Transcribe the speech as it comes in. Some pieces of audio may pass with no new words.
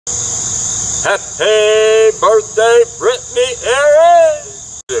Happy birthday, Brittany Aaron!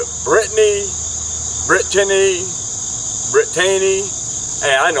 Brittany, Brittany.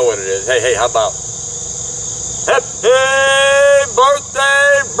 Hey, I know what it is. Hey, how about happy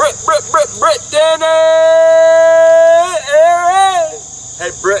birthday, Brittany Aaron! Hey,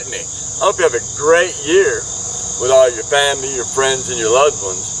 Brittany, I hope you have a great year with all your family, your friends, and your loved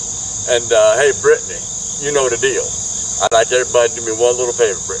ones. And hey, Brittany, you know the deal. I'd like everybody to do me one little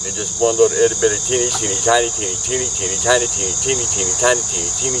favor, Brittany. Just one little itty bitty teeny tiny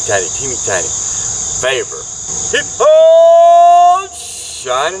favor. Keep on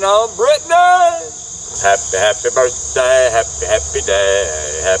shining on, Brittany. Happy birthday, happy day,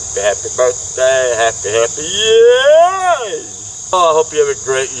 happy birthday, happy yay! Oh, I hope you have a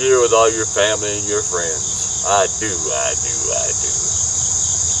great year with all your family and your friends. I do.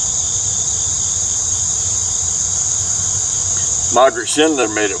 Margaret Schindler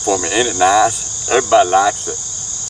made it for me. Ain't it nice? Everybody likes it.